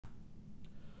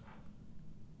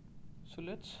So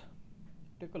let's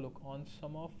take a look on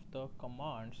some of the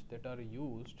commands that are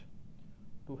used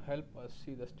to help us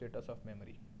see the status of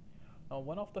memory. Now,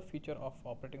 one of the feature of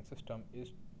operating system is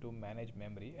to manage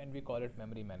memory, and we call it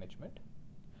memory management.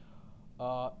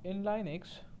 In Linux,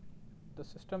 the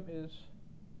system is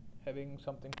having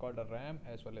something called a RAM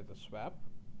as well as a swap.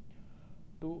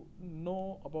 To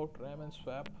know about RAM and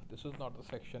swap, this is not the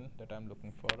section that I'm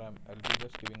looking for. I'll be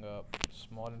just giving a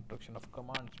small introduction of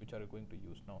commands which are going to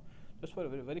use now. Just for a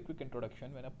very quick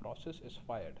introduction, when a process is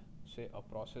fired, say a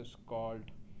process called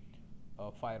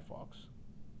Firefox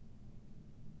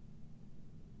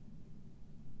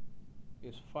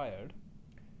is fired,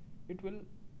 it will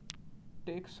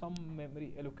take some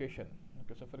memory allocation.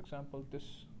 Okay, so for example, this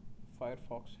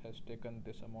Firefox has taken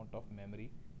this amount of memory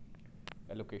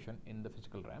allocation in the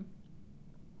physical RAM,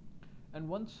 and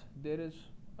once there is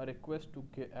a request to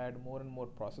add more and more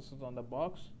processes on the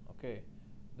box, okay,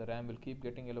 the RAM will keep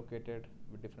getting allocated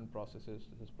with different processes.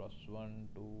 This is process 1,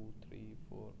 2, 3,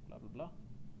 4, blah blah blah.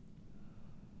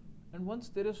 And once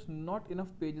there is not enough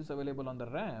pages available on the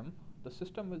RAM, the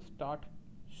system will start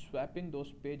swapping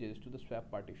those pages to the swap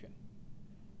partition,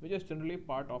 which is generally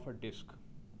part of a disk.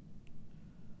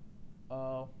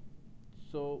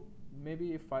 So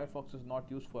maybe if Firefox is not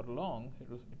used for long, it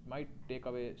might take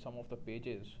away some of the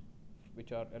pages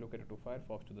which are allocated to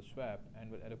Firefox to the swap and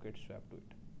will allocate swap to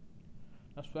it.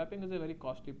 Now, swapping is a very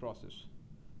costly process.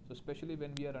 So especially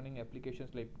when we are running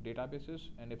applications like databases,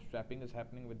 and if swapping is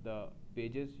happening with the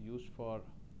pages used for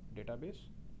database,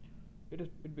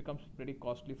 it becomes pretty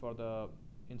costly for the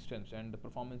instance, and the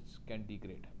performance can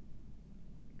degrade.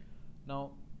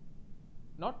 Now,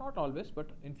 not always, but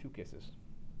in few cases.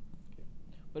 Okay.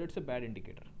 But it's a bad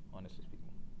indicator, honestly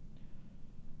speaking.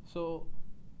 So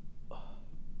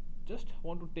just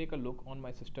want to take a look on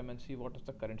my system and see what is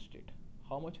the current state.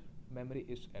 How much memory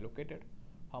is allocated,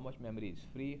 how much memory is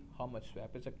free, how much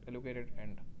swap is allocated,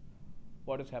 and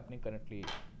what is happening currently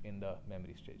in the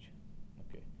memory stage.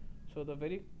 Okay, so the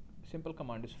very simple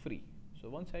command is free. So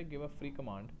once I give a free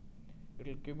command, it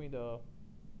will give me the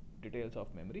details of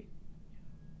memory.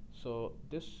 So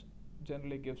this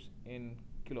generally gives in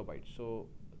kilobytes. So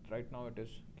right now it is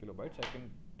kilobytes. I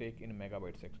can take in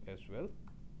megabytes as well.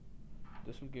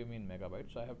 This will give me in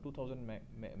megabytes. So I have 2000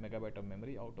 megabyte of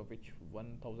memory, out of which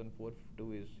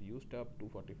 1452 is used up,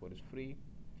 244 is free.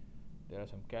 There are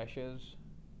some caches,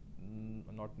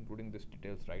 not including these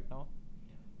details right now.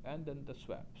 And then the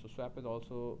swap. So swap is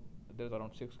also, there's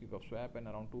around 6 gig of swap and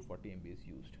around 240 MB is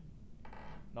used.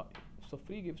 Now, so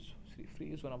free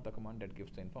is one of the command that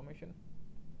gives the information.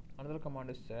 Another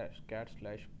command is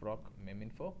cat/proc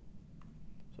meminfo.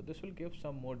 So this will give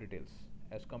some more details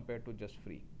as compared to just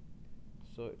free.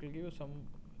 So it will give you some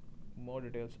more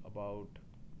details about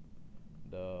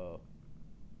the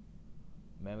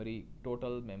memory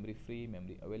total, memory free,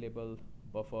 memory available,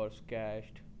 buffers,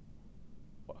 cached,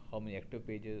 how many active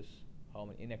pages, how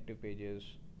many inactive pages.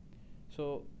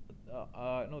 So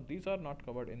no, these are not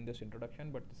covered in this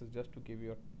introduction, but this is just to give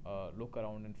you a look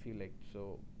around and feel like.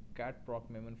 So cat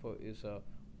proc meminfo is a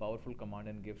powerful command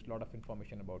and gives a lot of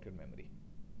information about your memory.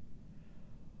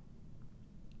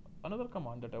 Another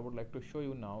command that I would like to show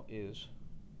you now is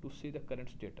to see the current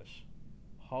status,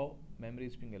 how memory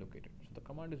is being allocated. So the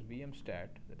command is vmstat,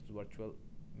 that is virtual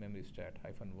memory stat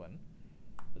 -1.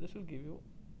 So this will give you,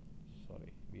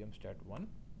 vmstat1.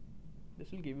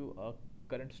 This will give you a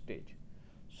current stage.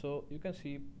 So you can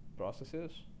see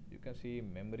processes, you can see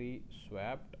memory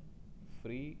swapped,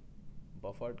 free,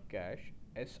 buffered, cache,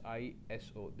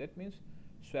 SISO. That means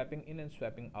swapping in and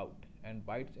swapping out, and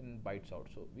bytes in and bytes out.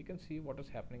 So we can see what is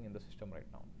happening in the system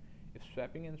right now. If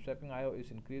swapping and swapping IO is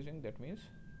increasing, that means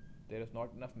there is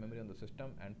not enough memory on the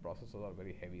system and processors are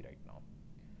very heavy right now.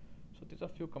 So these are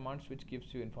few commands which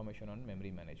gives you information on memory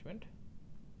management.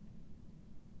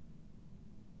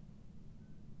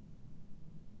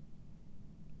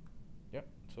 Yeah,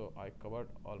 so I covered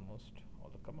almost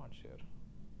all the commands here.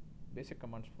 Basic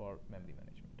commands for memory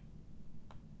management.